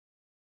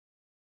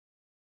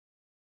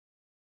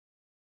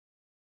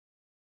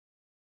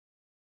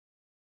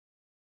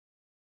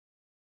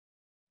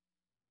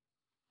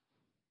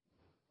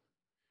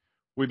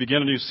We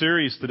begin a new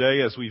series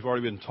today, as we've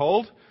already been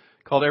told,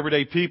 called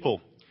Everyday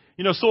People.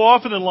 You know, so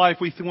often in life,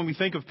 when we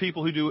think of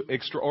people who do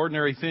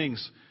extraordinary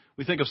things,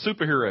 we think of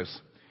superheroes.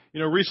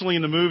 You know, recently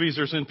in the movies,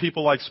 there's been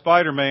people like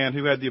Spider-Man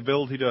who had the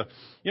ability to,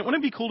 wouldn't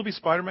it be cool to be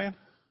Spider-Man?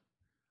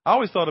 I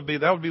always thought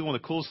that would be one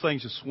of the coolest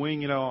things to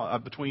swing,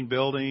 between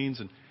buildings.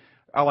 And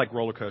I like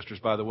roller coasters,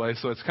 by the way,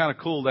 so it's kind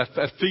of cool, that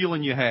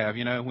feeling you have,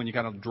 when you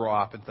kind of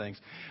drop and things.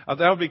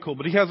 That would be cool.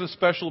 But he has a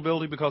special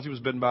ability because he was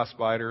bitten by a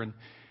spider.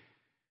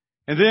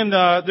 And then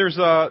there's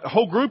a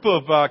whole group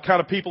of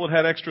kind of people that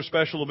had extra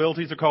special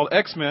abilities. They're called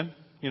X-Men.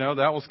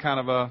 That was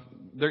kind of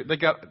they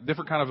got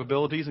different kind of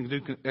abilities and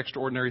can do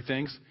extraordinary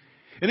things.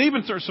 And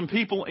even there's some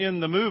people in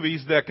the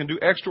movies that can do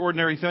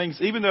extraordinary things,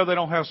 even though they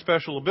don't have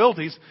special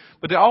abilities,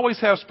 but they always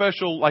have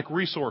special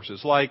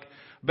resources, like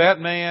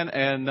Batman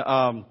and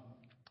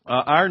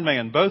Iron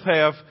Man. Both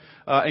have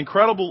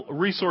incredible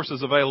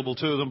resources available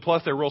to them.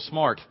 Plus, they're real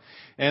smart,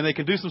 and they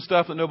can do some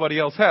stuff that nobody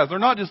else has. They're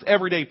not just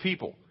everyday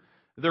people.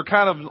 They're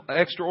kind of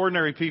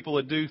extraordinary people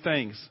that do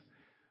things.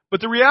 But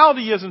the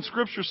reality is in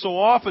Scripture so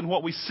often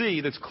what we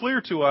see that's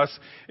clear to us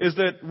is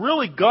that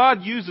really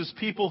God uses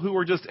people who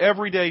are just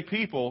everyday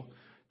people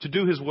to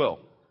do His will.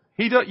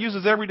 He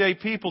uses everyday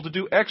people to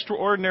do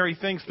extraordinary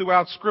things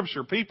throughout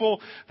Scripture.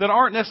 People that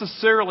aren't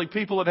necessarily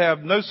people that have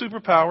no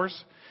superpowers.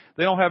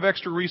 They don't have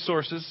extra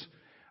resources.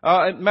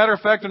 Matter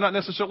of fact, they're not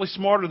necessarily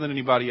smarter than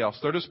anybody else.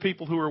 They're just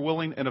people who are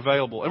willing and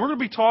available. And we're going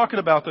to be talking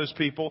about those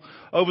people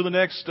over the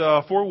next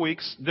 4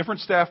 weeks. Different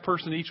staff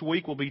person each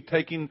week will be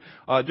taking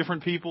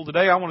different people.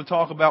 Today I want to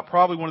talk about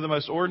probably one of the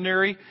most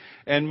ordinary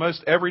and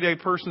most everyday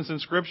persons in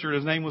Scripture.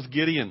 His name was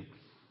Gideon.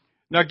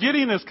 Now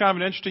Gideon is kind of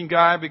an interesting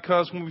guy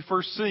because when we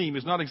first see him,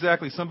 he's not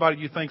exactly somebody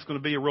you think is going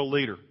to be a real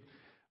leader.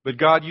 But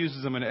God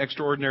uses him in an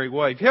extraordinary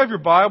way. If you have your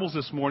Bibles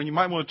this morning, you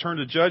might want to turn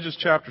to Judges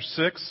chapter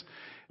 6.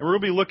 And we're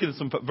going to be looking at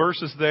some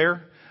verses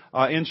there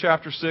in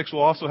chapter 6.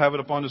 We'll also have it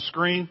up on the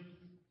screen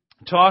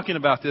talking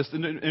about this.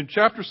 In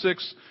chapter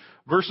 6,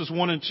 verses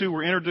 1 and 2,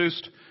 we're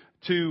introduced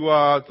to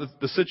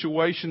the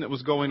situation that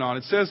was going on.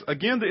 It says,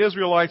 "Again, the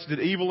Israelites did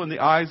evil in the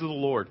eyes of the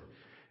Lord.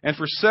 And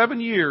for 7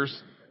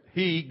 years,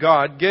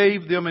 God,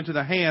 gave them into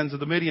the hands of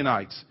the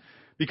Midianites.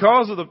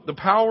 Because of the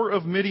power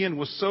of Midian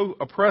was so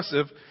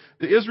oppressive,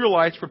 the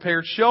Israelites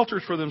prepared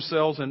shelters for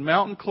themselves in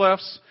mountain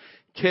clefts,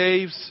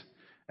 caves,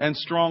 and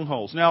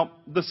strongholds." Now,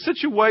 the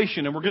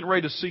situation, and we're getting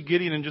ready to see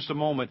Gideon in just a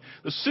moment,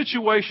 the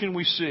situation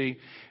we see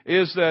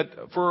is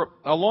that for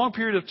a long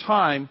period of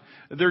time,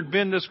 there had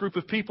been this group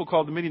of people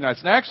called the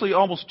Midianites. And actually,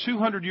 almost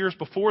 200 years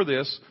before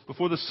this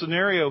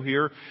scenario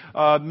here,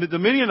 the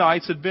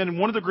Midianites had been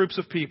one of the groups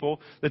of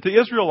people that the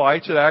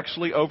Israelites had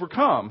actually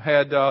overcome,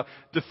 had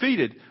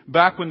defeated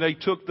back when they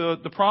took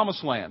the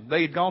Promised Land.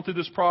 They had gone through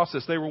this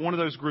process. They were one of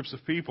those groups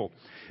of people.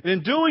 And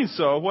in doing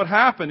so, what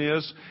happened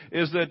is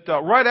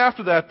that right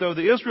after that, though,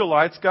 the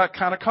Israelites got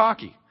kind of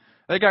cocky.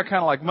 They got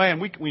kind of like, man,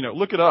 we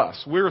look at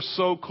us. We're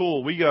so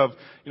cool. We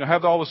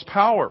have all this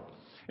power.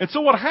 And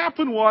so what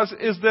happened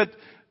is that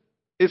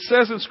it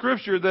says in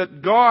Scripture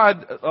that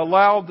God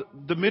allowed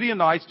the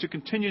Midianites to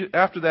continue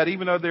after that,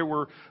 even though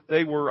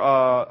they were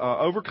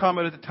overcome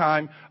at the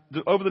time.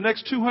 Over the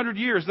next 200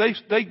 years,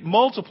 they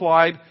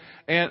multiplied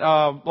and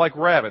like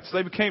rabbits.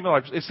 They became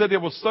it said there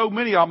was so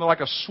many of them, like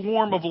a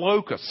swarm of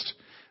locusts.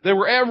 They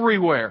were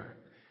everywhere.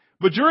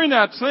 But during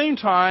that same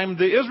time,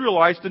 the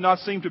Israelites did not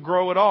seem to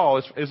grow at all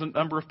as a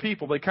number of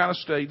people. They kind of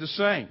stayed the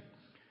same.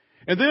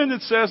 And then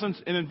it says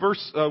in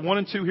verse 1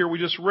 and 2 here we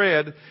just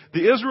read,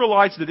 the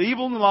Israelites did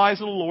evil in the eyes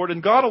of the Lord,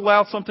 and God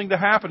allowed something to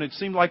happen. It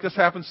seemed like this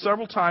happened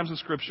several times in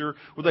Scripture,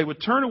 where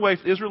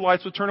the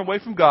Israelites would turn away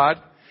from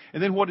God,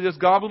 and then what it is,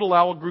 God would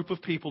allow a group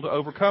of people to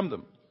overcome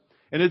them.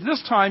 And at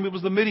this time, it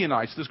was the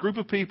Midianites, this group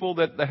of people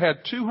that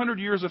had 200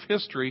 years of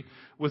history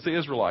with the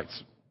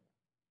Israelites.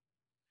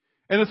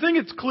 And the thing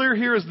that's clear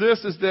here is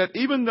that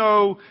even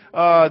though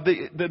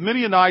the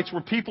Midianites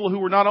were people who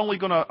were not only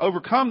going to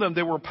overcome them,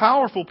 they were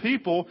powerful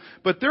people,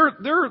 but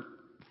their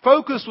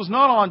focus was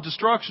not on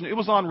destruction, it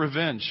was on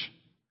revenge.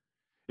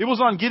 It was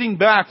on getting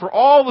back for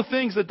all the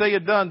things that they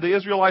had done, the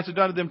Israelites had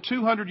done to them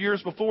 200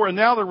 years before, and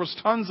now there was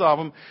tons of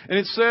them. And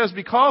it says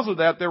because of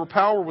that, their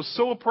power was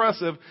so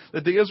oppressive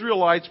that the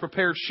Israelites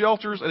prepared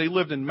shelters, and they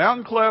lived in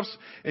mountain clefts,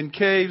 in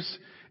caves,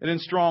 and in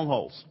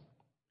strongholds.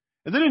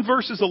 And then in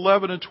verses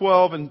 11 and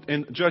 12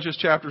 in Judges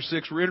chapter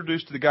 6, we're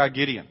introduced to the guy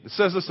Gideon. It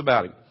says this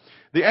about him.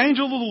 The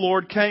angel of the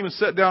Lord came and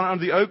sat down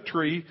under the oak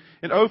tree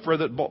in Ophrah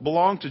that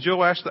belonged to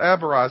Joash the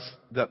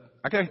Abiezrite.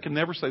 I can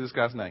never say this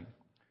guy's name.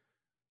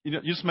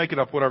 You just make it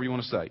up, whatever you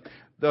want to say.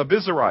 The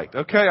Abiezrite.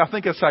 Okay, I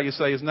think that's how you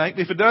say his name.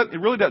 If it doesn't, it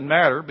really doesn't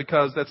matter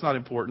because that's not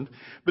important.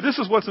 But this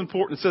is what's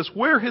important. It says,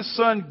 where his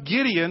son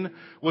Gideon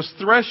was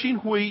threshing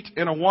wheat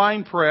in a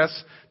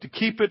winepress to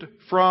keep it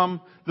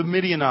from the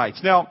Midianites.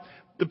 Now,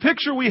 the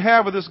picture we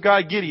have of this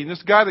guy Gideon,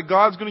 this guy that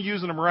God's going to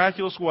use in a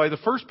miraculous way, the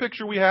first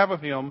picture we have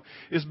of him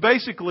is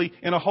basically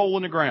in a hole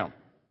in the ground.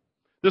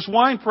 This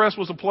wine press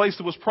was a place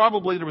that was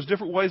probably, there was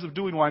different ways of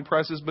doing wine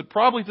presses, but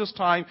probably this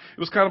time it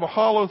was kind of a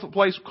hollow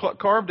place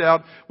carved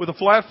out with a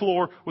flat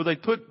floor where they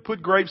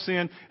put grapes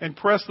in and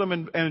press them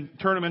and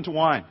turn them into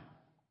wine.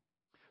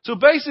 So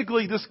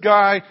basically this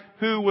guy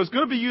who was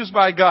going to be used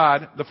by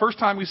God, the first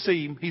time we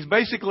see him, he's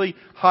basically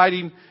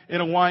hiding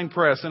in a wine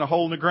press in a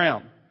hole in the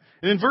ground.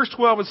 And in verse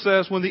 12 it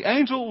says, when the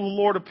angel of the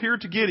Lord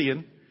appeared to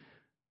Gideon,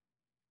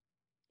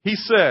 he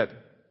said,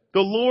 the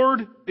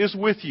Lord is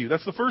with you.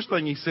 That's the first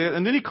thing he said.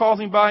 And then he calls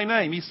him by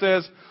name. He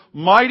says,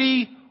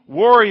 mighty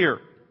warrior.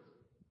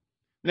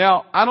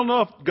 Now, I don't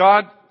know if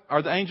God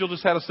or the angel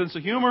just had a sense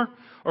of humor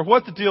or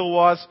what the deal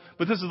was,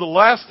 but this is the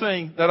last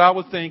thing that I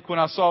would think when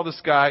I saw this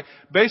guy.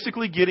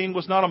 Basically, Gideon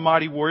was not a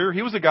mighty warrior.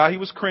 He was a guy who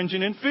was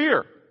cringing in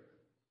fear.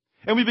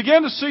 And we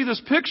began to see this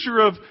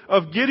picture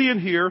of Gideon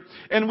here,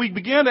 and we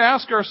began to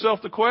ask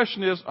ourselves the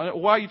question is,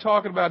 why are you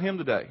talking about him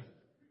today?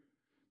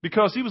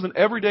 Because he was an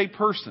everyday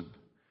person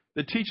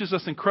that teaches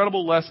us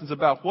incredible lessons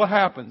about what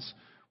happens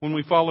when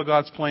we follow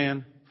God's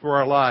plan for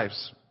our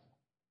lives.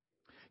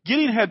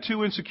 Gideon had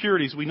two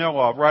insecurities we know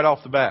of right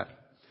off the bat.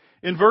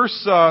 In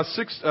verse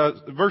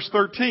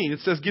 13, it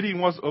says Gideon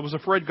was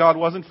afraid God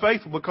wasn't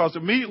faithful because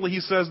immediately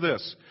he says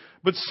this.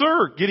 But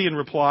sir, Gideon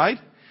replied,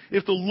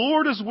 if the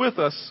Lord is with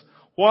us,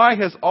 why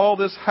has all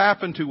this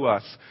happened to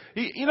us?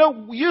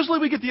 Usually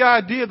we get the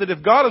idea that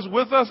if God is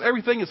with us,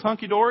 everything is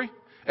hunky-dory.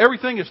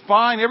 Everything is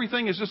fine.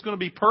 Everything is just going to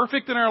be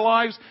perfect in our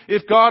lives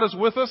if God is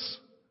with us.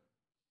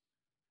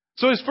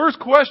 So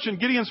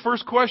Gideon's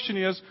first question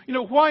is,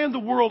 why in the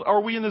world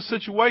are we in this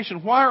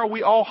situation? Why are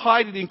we all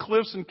hiding in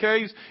cliffs and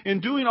caves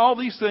and doing all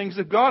these things?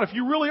 If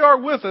you really are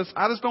with us,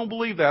 I just don't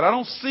believe that. I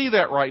don't see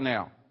that right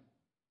now.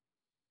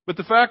 But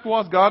the fact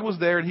was, God was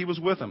there and He was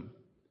with him.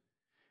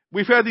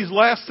 We've had these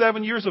last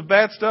 7 years of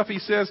bad stuff, he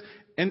says,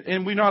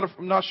 and we're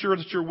not sure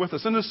that you're with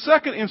us. And the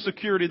second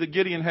insecurity that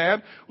Gideon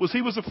had was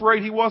he was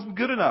afraid he wasn't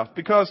good enough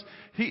because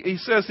he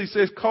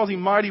says, calls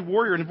him mighty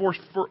warrior. And in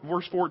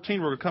verse 14,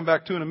 we're going to come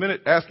back to in a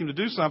minute, ask him to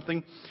do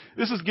something.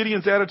 This is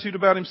Gideon's attitude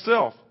about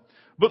himself.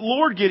 But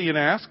Lord, Gideon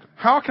asked,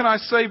 how can I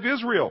save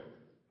Israel?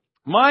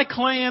 My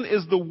clan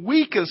is the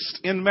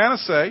weakest in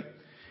Manasseh,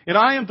 and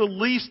I am the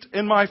least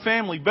in my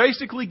family.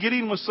 Basically,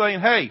 Gideon was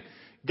saying, hey,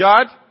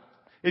 God,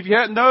 if you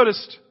hadn't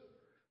noticed,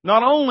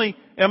 not only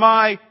am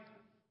I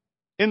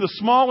in the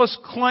smallest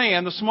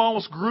clan, the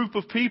smallest group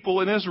of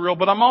people in Israel,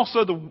 but I'm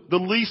also the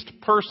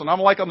least person. I'm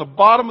like on the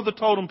bottom of the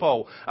totem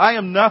pole. I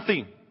am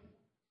nothing.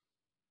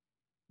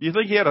 Do you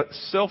think he had a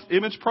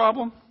self-image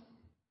problem?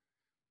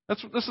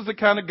 This is the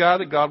kind of guy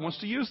that God wants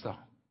to use, though.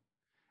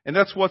 And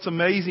that's what's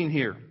amazing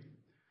here.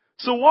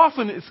 So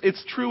often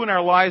it's true in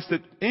our lives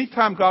that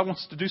anytime God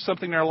wants to do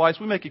something in our lives,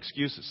 we make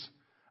excuses.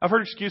 I've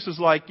heard excuses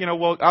like,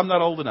 I'm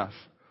not old enough,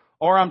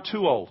 or I'm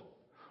too old.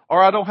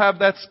 Or I don't have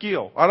that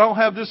skill. I don't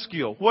have this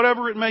skill.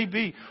 Whatever it may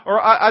be.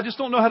 Or I just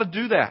don't know how to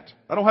do that.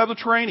 I don't have the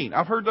training.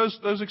 I've heard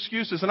those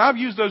excuses. And I've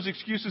used those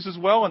excuses as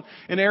well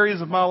in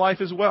areas of my life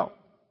as well.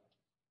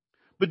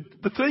 But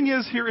the thing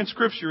is here in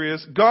Scripture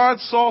is God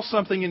saw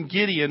something in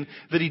Gideon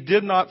that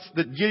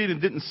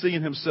Gideon didn't see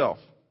in himself.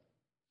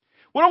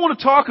 What I want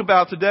to talk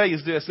about today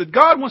is this, that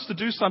God wants to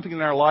do something in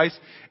our lives.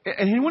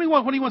 And what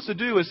he wants to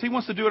do is He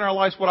wants to do in our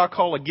lives what I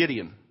call a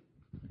Gideon.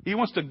 He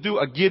wants to do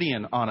a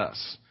Gideon on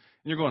us.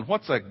 And you're going,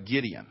 what's a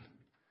Gideon?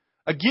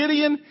 A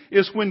Gideon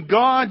is when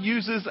God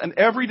uses an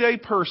everyday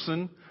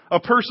person, a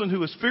person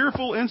who is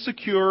fearful,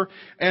 insecure,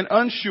 and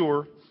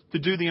unsure to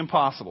do the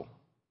impossible.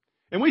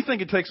 And we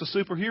think it takes a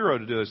superhero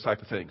to do those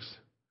type of things.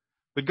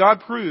 But God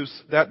proves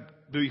that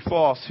to be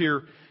false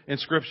here in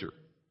Scripture.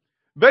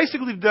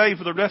 Basically today,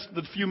 for the rest of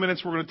the few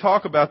minutes we're going to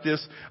talk about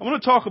this, I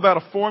want to talk about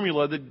a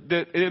formula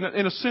that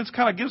in a sense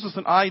kind of gives us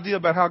an idea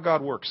about how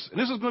God works.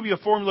 And this is going to be a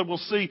formula we'll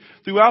see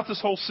throughout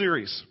this whole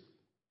series.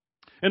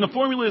 And the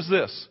formula is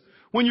this.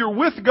 When you're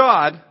with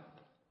God,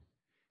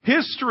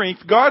 His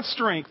strength, God's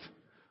strength,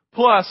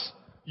 plus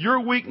your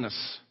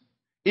weakness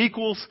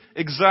equals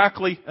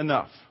exactly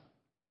enough.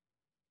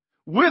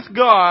 With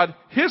God,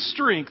 His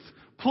strength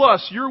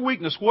plus your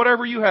weakness,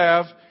 whatever you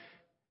have,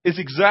 is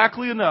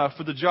exactly enough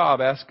for the job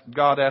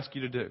God asked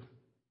you to do.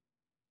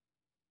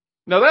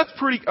 Now that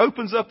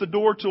opens up the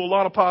door to a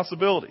lot of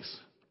possibilities.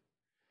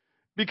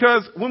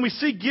 Because when we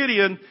see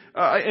Gideon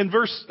in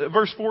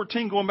verse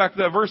 14, going back to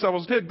that verse I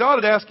was telling,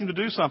 God had asked him to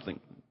do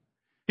something.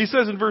 He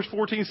says in verse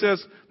 14, he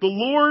says, the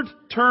Lord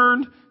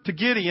turned to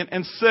Gideon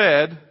and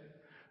said,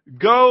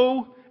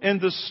 go in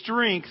the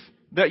strength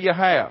that you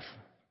have.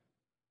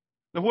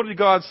 Now what did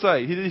God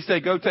say? Did He say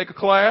go take a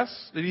class?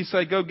 Did He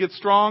say go get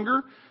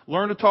stronger?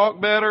 Learn to talk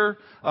better?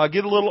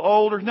 Get a little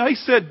older? No, He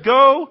said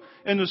go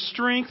in the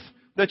strength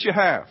that you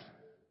have.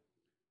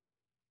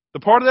 The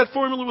part of that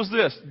formula was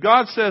this.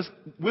 God says,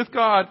 with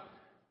God,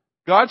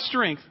 God's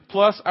strength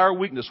plus our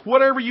weakness,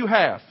 whatever you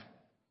have,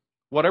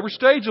 whatever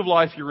stage of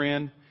life you're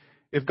in,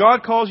 if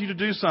God calls you to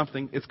do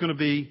something, it's going to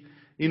be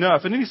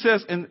enough. And then He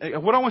says, and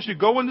what I want you to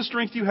go in the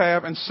strength you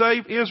have and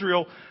save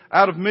Israel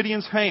out of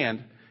Midian's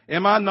hand.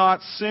 Am I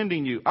not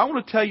sending you? I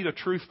want to tell you the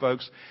truth,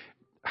 folks.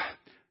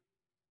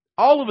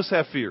 All of us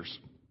have fears.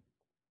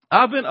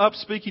 I've been up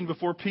speaking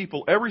before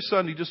people every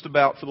Sunday just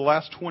about for the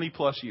last 20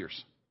 plus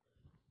years.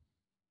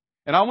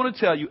 And I want to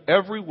tell you,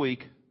 every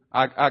week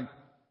I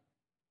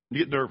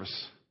get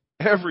nervous.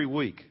 Every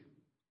week.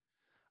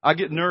 I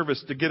get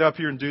nervous to get up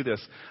here and do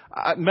this.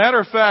 Matter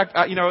of fact,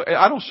 I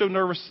don't show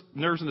nerves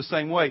in the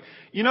same way.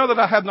 You know that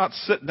I have not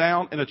sat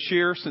down in a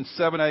chair since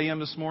 7 a.m.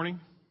 this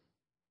morning?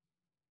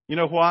 You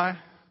know why?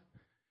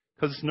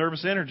 Because it's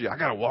nervous energy. I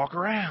got to walk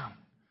around.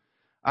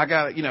 I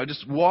got to,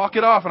 just walk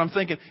it off. And I'm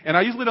thinking, and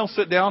I usually don't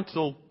sit down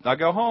till I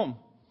go home.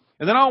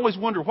 And then I always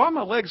wonder why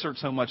my legs hurt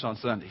so much on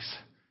Sundays.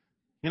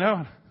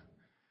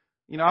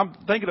 I'm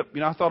thinking of,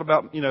 I thought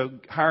about,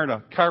 hiring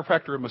a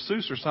chiropractor or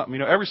masseuse or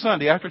something, every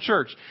Sunday after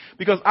church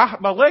because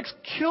my legs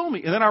kill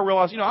me. And then I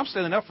realized, I'm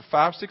standing up for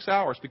 5-6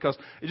 hours because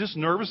it's just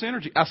nervous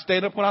energy. I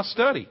stand up when I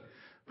study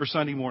for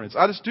Sunday mornings.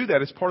 I just do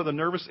that. It's part of the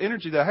nervous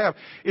energy that I have.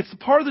 It's the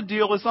part of the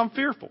deal is I'm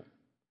fearful.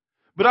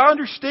 But I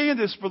understand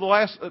this for the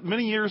last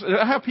many years.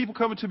 I have people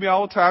coming to me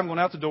all the time, going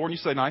out the door, and you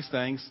say nice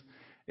things.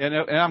 And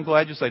I'm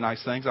glad you say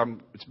nice things.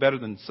 It's better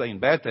than saying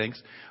bad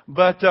things.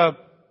 But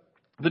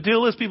the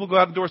deal is people go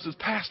out the door and says,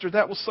 Pastor,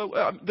 that was so,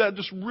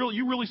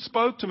 you really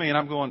spoke to me. And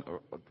I'm going,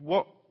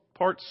 what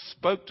part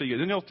spoke to you?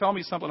 Then he'll tell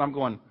me something. I'm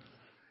going,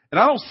 and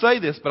I don't say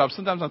this, but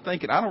sometimes I'm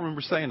thinking, I don't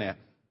remember saying that.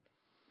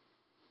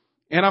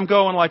 And I'm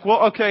going like,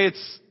 well, okay,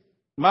 it's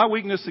my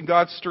weakness and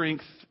God's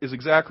strength is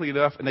exactly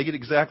enough. And they get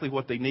exactly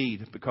what they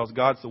need because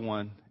God's the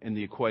one in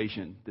the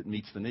equation that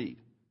meets the need.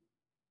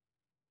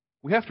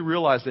 We have to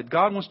realize that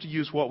God wants to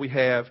use what we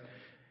have.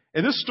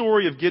 And this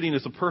story of Gideon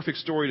is a perfect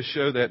story to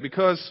show that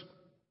because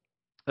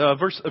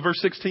verse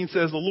 16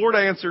 says, the Lord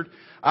answered,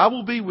 I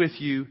will be with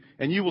you,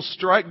 and you will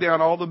strike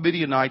down all the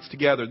Midianites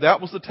together. That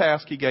was the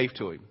task he gave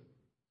to him.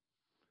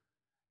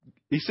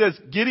 He says,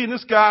 Gideon,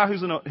 this guy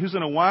who's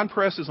in a wine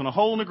press, is in a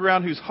hole in the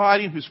ground, who's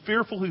hiding, who's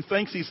fearful, who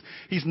thinks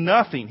he's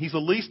nothing. He's the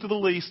least of the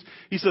least.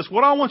 He says,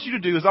 what I want you to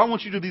do is I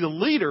want you to be the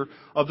leader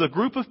of the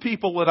group of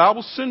people that I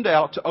will send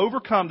out to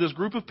overcome this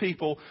group of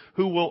people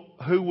who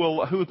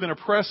have been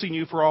oppressing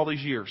you for all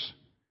these years.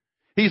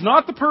 He's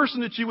not the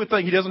person that you would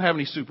think. He doesn't have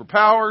any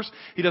superpowers.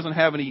 He doesn't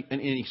have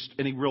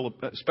any real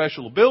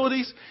special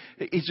abilities.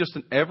 He's just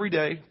an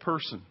everyday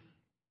person.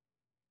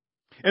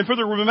 And for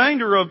the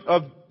remainder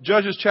of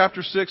Judges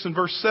chapter 6 and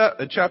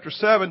chapter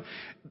 7,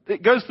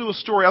 it goes through a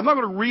story. I'm not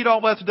going to read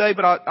all that today,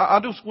 but I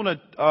just want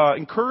to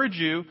encourage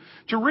you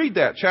to read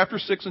that, chapter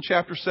 6 and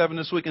chapter 7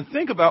 this week, and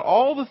think about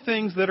all the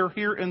things that are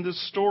here in this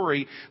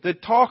story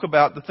that talk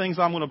about the things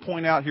I'm going to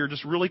point out here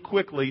just really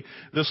quickly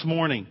this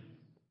morning.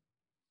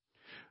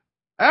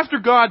 After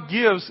God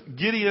gives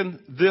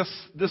Gideon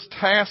this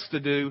task to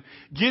do,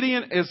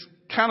 Gideon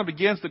kind of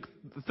begins the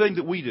thing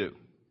that we do.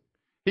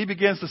 He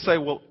begins to say,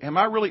 well, am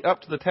I really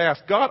up to the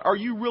task? God, are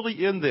you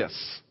really in this?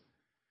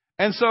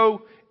 And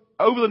so,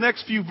 over the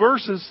next few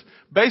verses,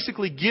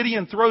 basically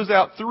Gideon throws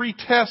out 3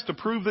 tests to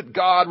prove that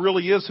God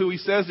really is who he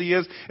says he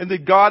is and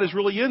that God is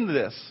really in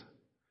this.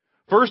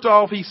 First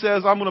off, he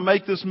says, I'm going to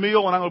make this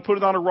meal and I'm going to put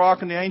it on a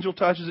rock and the angel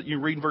touches it. You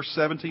read in verse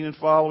 17 and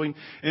following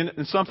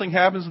and something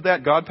happens with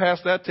that. God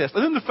passed that test.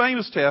 And then the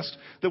famous test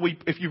that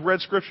if you've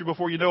read scripture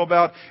before, you know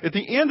about. At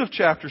the end of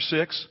chapter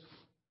 6,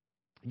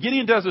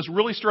 Gideon does this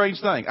really strange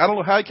thing. I don't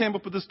know how he came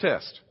up with this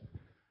test.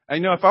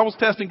 And if I was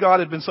testing God,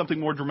 it'd been something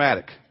more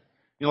dramatic.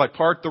 Like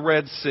part the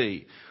Red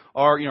Sea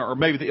or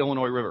maybe the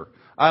Illinois River.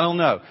 I don't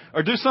know.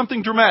 Or do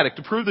something dramatic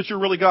to prove that you're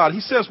really God. He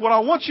says, what I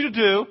want you to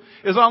do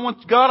is I'm going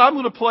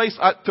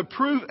to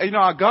prove,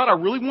 God, I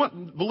really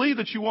believe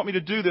that you want me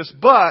to do this,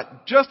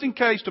 but just in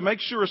case to make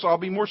sure so I'll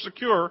be more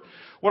secure,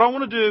 what I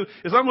want to do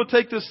is I'm going to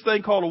take this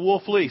thing called a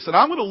wool fleece and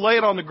I'm going to lay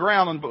it on the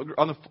ground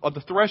on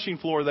the threshing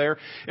floor there.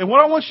 And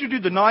what I want you to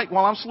do tonight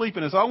while I'm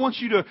sleeping is I want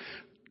you to,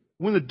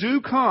 when the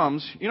dew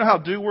comes, you know how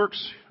dew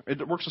works?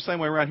 It works the same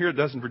way around here it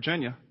does in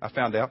Virginia, I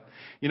found out.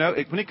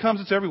 When it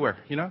comes, it's everywhere,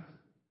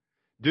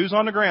 Dew's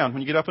on the ground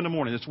when you get up in the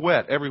morning. It's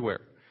wet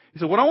everywhere. He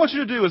said, what I want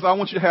you to do is I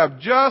want you to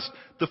have just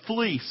the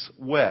fleece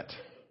wet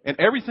and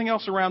everything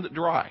else around it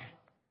dry.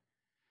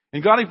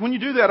 And God, when you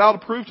do that, I'll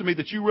prove to me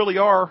that you really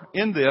are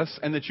in this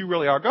and that you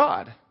really are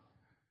God.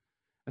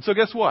 And so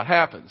guess what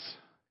happens?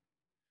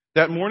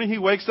 That morning he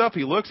wakes up,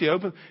 he looks,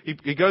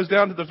 he goes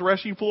down to the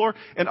threshing floor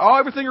and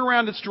everything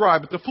around it's dry,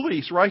 but the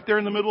fleece right there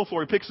in the middle of the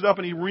floor, he picks it up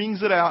and he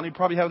wrings it out and he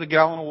probably has a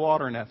gallon of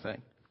water in that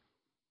thing.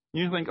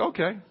 And you think,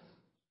 okay.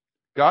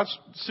 God's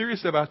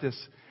serious about this.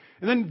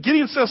 And then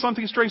Gideon says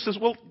something strange. He says,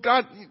 well,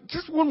 God,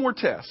 just one more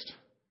test.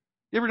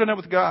 You ever done that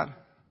with God?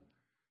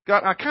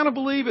 God, I kind of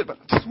believe it, but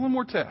just one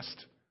more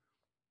test.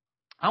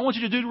 I want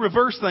you to do the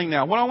reverse thing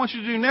now. What I want you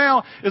to do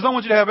now is I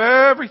want you to have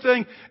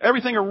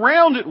everything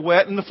around it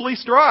wet and the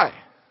fleece dry.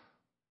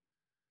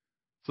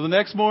 So the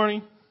next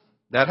morning,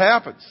 that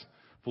happens.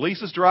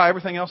 Fleece is dry,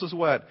 everything else is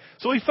wet.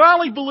 So he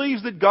finally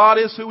believes that God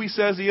is who he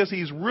says he is.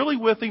 He's really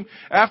with him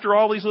after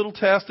all these little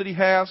tests that he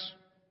has.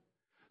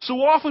 So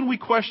often we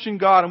question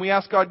God and we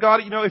ask God,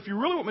 if you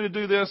really want me to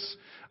do this,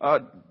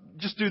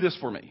 just do this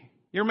for me.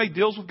 You ever made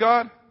deals with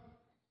God?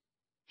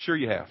 Sure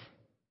you have.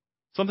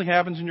 Something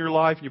happens in your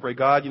life and you pray,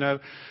 God,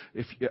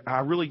 if I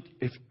really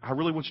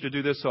want you to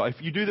do this, so if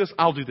you do this,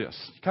 I'll do this.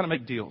 You kind of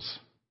make deals.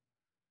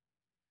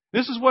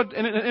 This is what,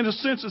 in a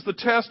sense, is the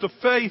test of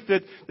faith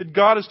that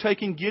God is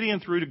taking Gideon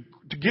through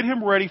to get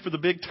him ready for the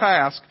big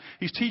task.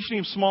 He's teaching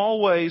him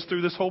small ways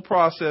through this whole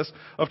process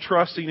of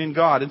trusting in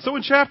God. And so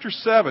in chapter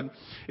 7,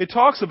 it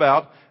talks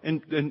about,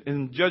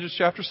 in Judges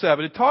chapter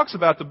 7, it talks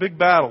about the big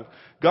battle.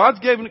 God's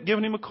given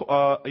him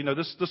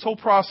this whole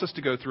process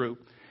to go through.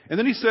 And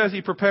then he says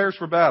he prepares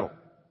for battle.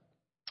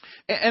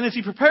 And as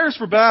he prepares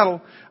for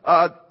battle,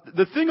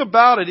 the thing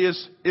about it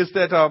is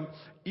that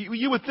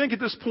you would think at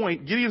this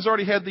point, Gideon's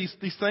already had these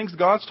things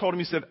God's told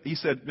him. He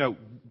said, no,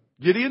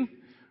 Gideon,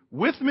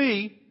 with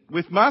me,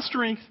 with my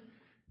strength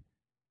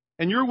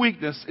and your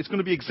weakness, it's going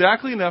to be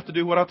exactly enough to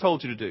do what I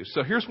told you to do.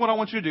 So here's what I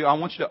want you to do. I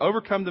want you to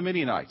overcome the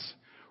Midianites.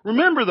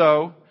 Remember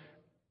though,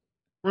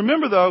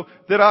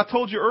 that I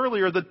told you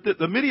earlier that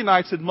the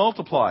Midianites had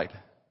multiplied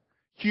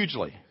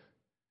hugely.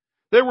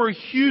 There were a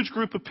huge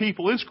group of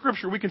people. In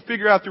Scripture, we can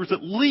figure out there was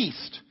at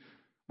least,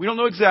 we don't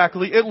know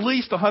exactly, at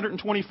least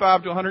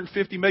 125 to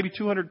 150, maybe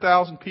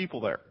 200,000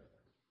 people there.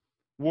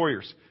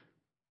 Warriors.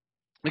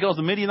 Because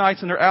the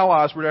Midianites and their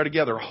allies were there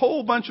together. A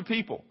whole bunch of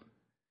people.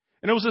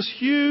 And it was this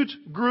huge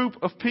group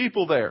of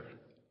people there.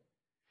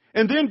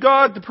 And then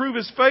God, to prove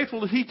His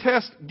faithful, He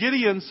tests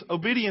Gideon's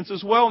obedience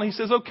as well. And He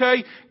says,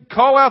 okay,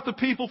 call out the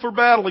people for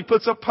battle. He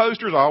puts up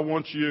posters, I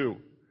want you.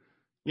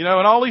 And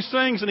all these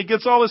things, and he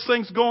gets all these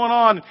things going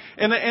on,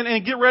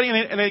 and get ready,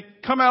 and they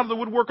come out of the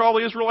woodwork, all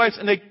the Israelites,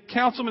 and they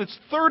count them, and it's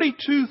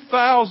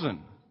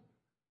 32,000.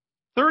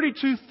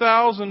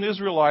 32,000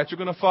 Israelites are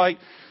going to fight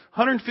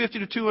 150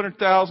 to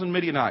 200,000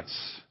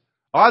 Midianites.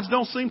 Odds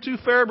don't seem too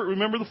fair, but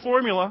remember the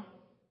formula.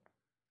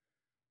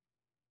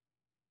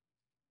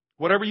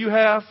 Whatever you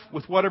have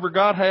with whatever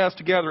God has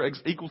together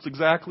equals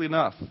exactly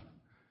enough.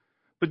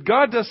 But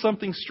God does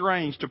something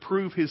strange to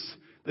prove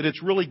that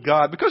it's really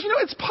God. Because,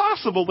 it's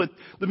possible that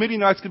the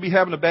Midianites could be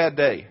having a bad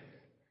day.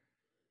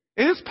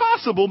 And it's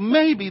possible,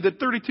 maybe, that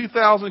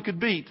 32,000 could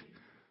beat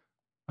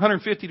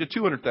 150 to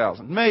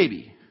 200,000.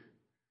 Maybe.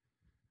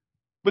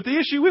 But the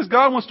issue is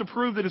God wants to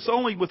prove that it's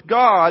only with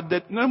God,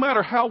 that no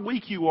matter how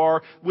weak you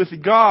are, with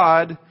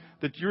God,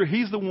 that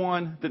He's the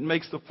one that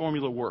makes the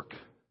formula work.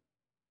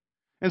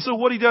 And so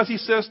what He does, He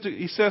says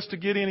to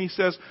Gideon, He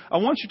says, I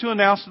want you to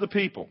announce to the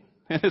people.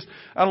 I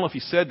don't know if He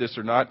said this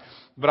or not,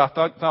 but I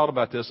thought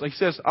about this. He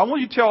says, I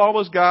want you to tell all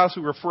those guys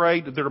who are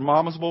afraid that they're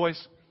mama's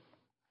boys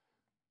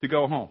to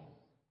go home.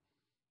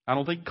 I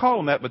don't think you call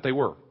them that, but they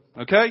were.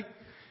 Okay?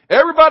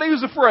 Everybody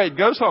who's afraid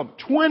goes home.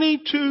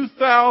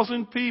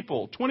 22,000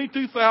 people.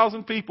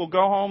 22,000 people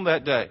go home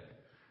that day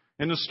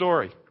in the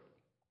story.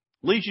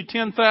 Leaves you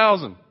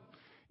 10,000.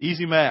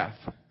 Easy math.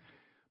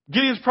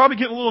 Gideon's probably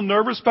getting a little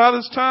nervous by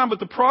this time, but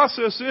the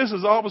process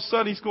is all of a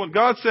sudden he's going,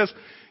 God says,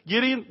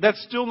 Gideon,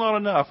 that's still not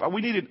enough.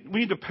 We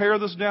need to pare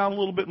this down a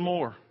little bit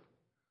more.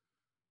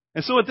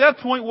 And so at that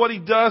point, what he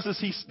does is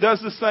he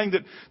does this thing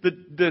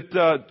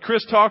that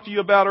Chris talked to you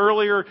about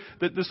earlier,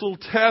 that this little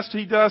test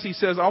he does. He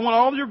says, I want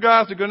all your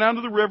guys to go down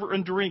to the river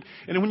and drink.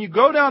 And when you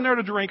go down there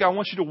to drink, I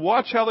want you to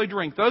watch how they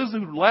drink. Those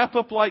who lap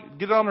up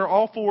get on their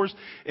all fours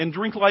and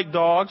drink like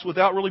dogs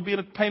without really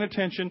paying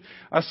attention,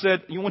 I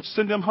said, you want to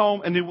send them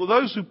home. And then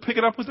those who pick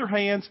it up with their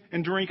hands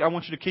and drink, I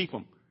want you to keep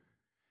them.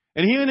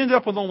 And he ended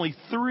up with only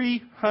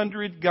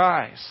 300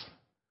 guys.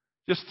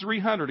 Just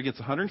 300 against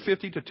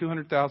 150 to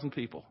 200,000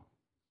 people.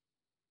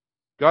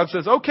 God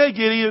says, okay,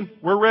 Gideon,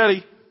 we're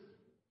ready.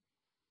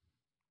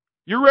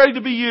 You're ready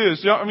to be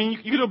used.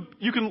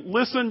 You can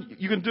listen,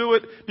 you can do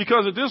it,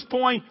 because at this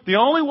point, the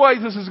only way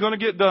this is going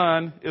to get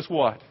done is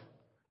what?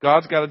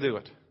 God's got to do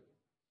it.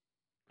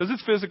 Because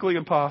it's physically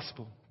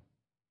impossible.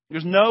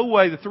 There's no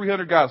way the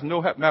 300 guys,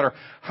 no matter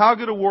how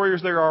good of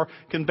warriors they are,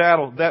 can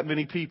battle that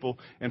many people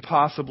and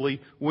possibly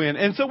win.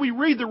 And so we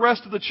read the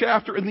rest of the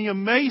chapter, and the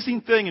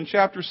amazing thing in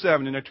chapter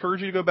 7, and I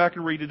encourage you to go back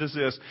and read it, is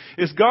this,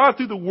 is God,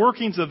 through the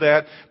workings of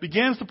that,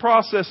 begins the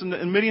process in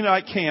the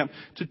Midianite camp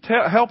to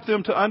help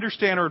them to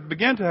understand, or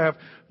begin to have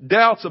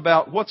doubts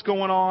about what's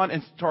going on,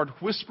 and start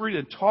whispering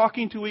and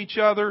talking to each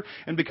other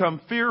and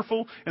become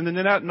fearful. And then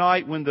that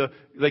night when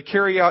they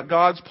carry out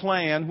God's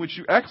plan, which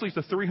actually is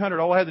the 300,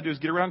 all I had to do is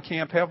get around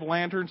camp, have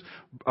lanterns,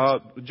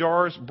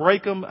 jars,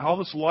 break them, all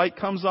this light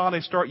comes on,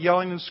 they start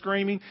yelling and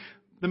screaming.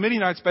 The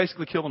Midianites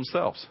basically kill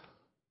themselves.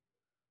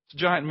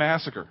 It's a giant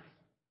massacre.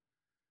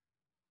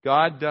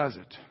 God does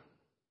it.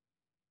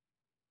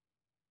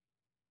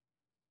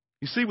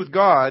 You see, with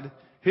God,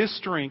 His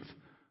strength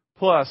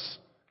plus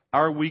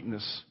our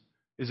weakness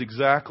is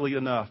exactly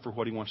enough for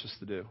what He wants us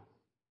to do.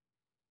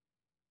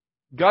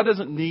 God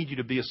doesn't need you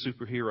to be a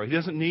superhero. He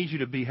doesn't need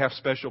you to have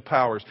special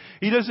powers.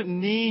 He doesn't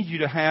need you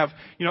to have,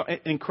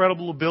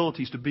 incredible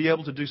abilities to be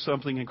able to do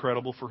something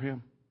incredible for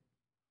Him.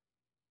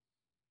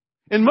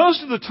 And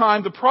most of the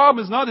time, the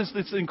problem is not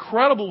it's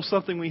incredible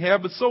something we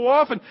have, but so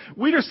often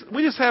we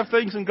just have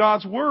things in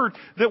God's Word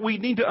that we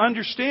need to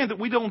understand that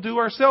we don't do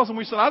ourselves, and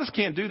we say, I just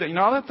can't do that.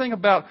 That thing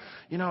about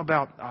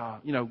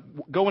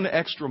going the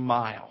extra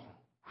mile.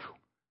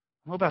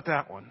 What about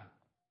that one?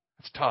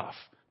 That's tough.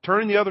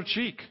 Turning the other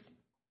cheek.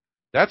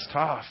 That's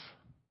tough.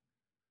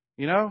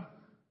 You know?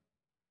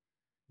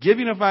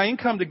 Giving of my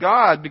income to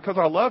God because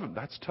I love Him.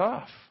 That's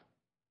tough.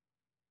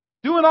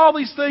 Doing all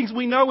these things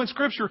we know in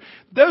Scripture,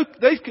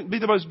 they can be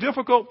the most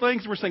difficult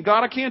things. We're saying,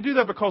 God, I can't do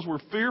that because we're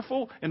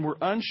fearful and we're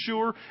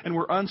unsure and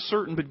we're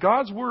uncertain. But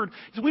God's Word,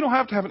 we don't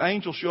have to have an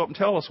angel show up and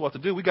tell us what to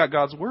do. We got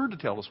God's Word to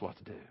tell us what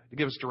to do, to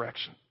give us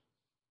direction.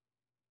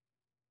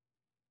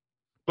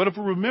 But if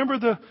we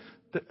remember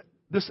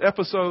this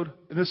episode,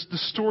 the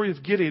story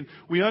of Gideon,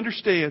 we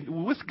understand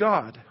with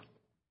God,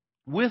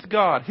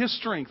 His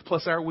strength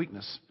plus our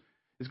weakness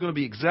is going to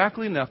be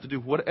exactly enough to do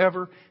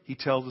whatever He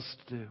tells us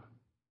to do.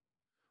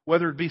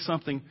 Whether it be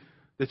something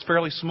that's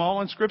fairly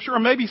small in Scripture or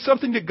maybe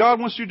something that God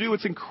wants you to do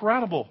that's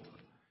incredible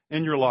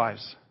in your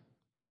lives.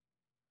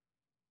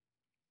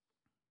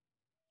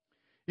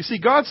 You see,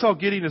 God saw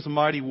Gideon as a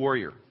mighty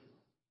warrior.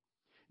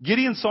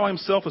 Gideon saw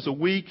himself as a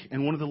weak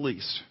and one of the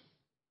least.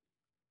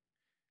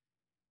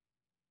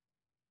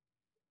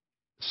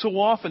 So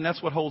often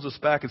that's what holds us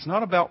back. It's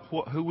not about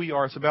who we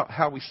are. It's about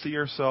how we see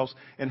ourselves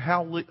and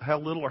how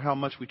little or how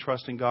much we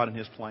trust in God and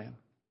His plan.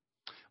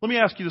 Let me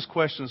ask you this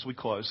question as we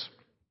close.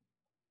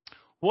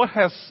 What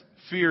has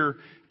fear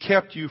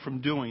kept you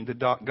from doing that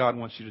God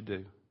wants you to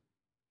do?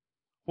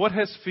 What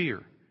has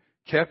fear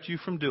kept you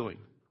from doing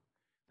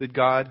that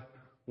God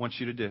wants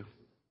you to do?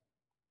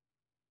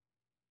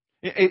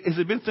 Has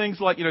it been things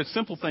like,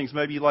 simple things,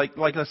 maybe like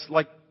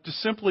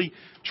just simply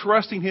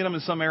trusting Him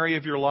in some area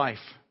of your life?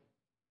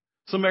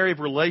 Some area of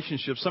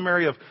relationships, some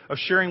area of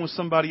sharing with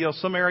somebody else,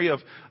 some area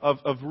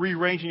of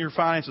rearranging your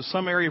finances,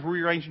 some area of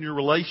rearranging your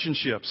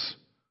relationships,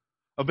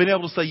 of being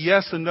able to say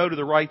yes and no to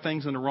the right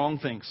things and the wrong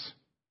things.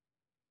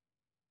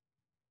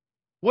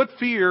 What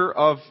fear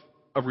of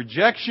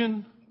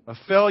rejection, of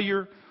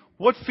failure,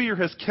 what fear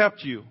has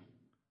kept you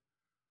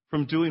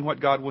from doing what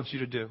God wants you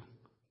to do?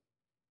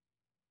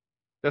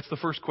 That's the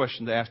first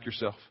question to ask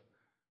yourself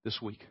this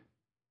week.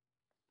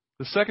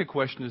 The second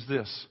question is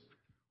this: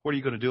 what are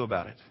you going to do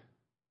about it?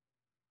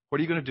 What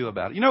are you going to do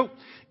about it?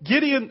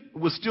 Gideon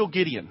was still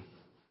Gideon.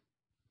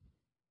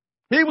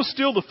 He was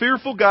still the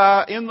fearful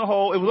guy in the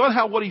hole. It was not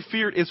how what he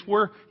feared, it's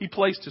where he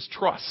placed his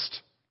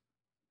trust.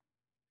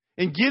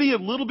 And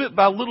Gideon, little bit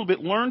by little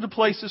bit, learned to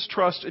place his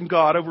trust in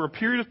God over a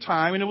period of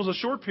time. And it was a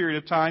short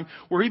period of time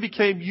where he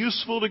became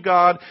useful to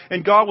God.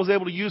 And God was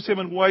able to use him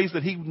in ways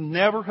that he would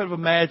never have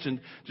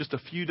imagined just a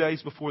few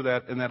days before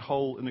that in that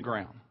hole in the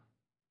ground.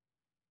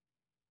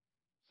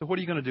 So what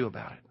are you going to do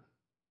about it?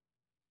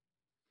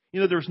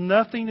 There's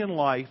nothing in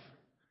life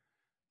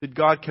that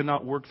God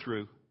cannot work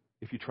through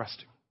if you trust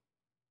Him.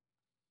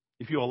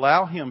 If you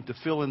allow Him to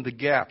fill in the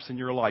gaps in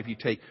your life, you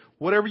take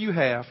whatever you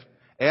have,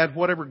 add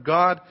whatever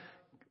God,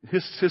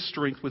 His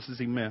strength, which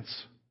is immense,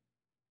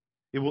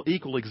 it will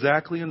equal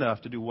exactly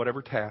enough to do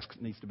whatever task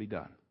needs to be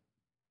done.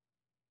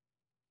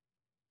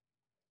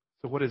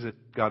 So what is it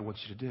God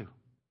wants you to do?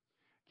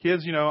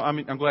 Kids,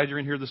 I'm glad you're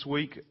in here this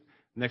week.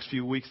 Next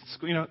few weeks,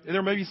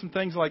 there may be some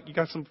things like you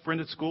got some friend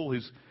at school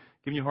who's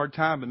giving you a hard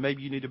time, but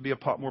maybe you need to be a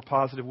more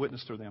positive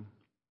witness to them.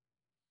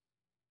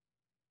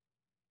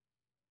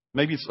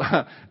 Maybe it's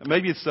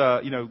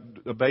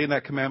obeying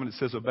that commandment that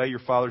says obey your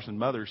fathers and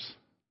mothers.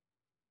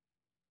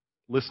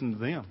 Listen to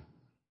them.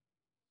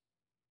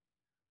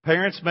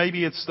 Parents,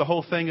 maybe it's the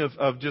whole thing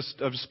of just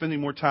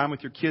spending more time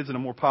with your kids in a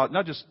more positive,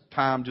 not just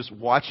time just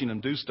watching them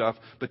do stuff,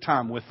 but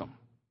time with them.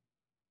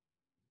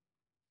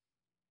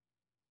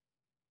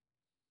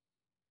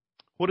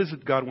 What is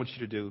it God wants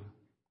you to do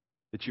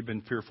that you've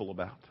been fearful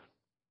about?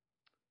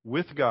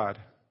 With God,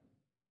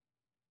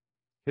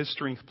 His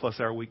strength plus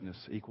our weakness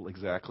equal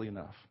exactly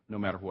enough, no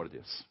matter what it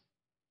is.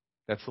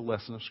 That's the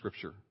lesson of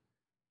Scripture.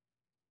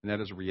 And that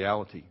is a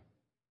reality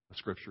of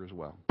Scripture as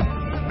well.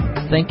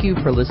 Thank you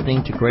for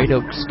listening to Great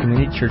Oaks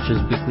Community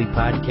Church's weekly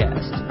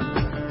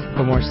podcast.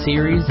 For more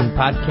series and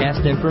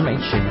podcast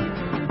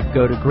information,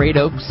 go to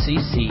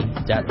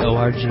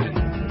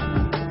greatoakscc.org.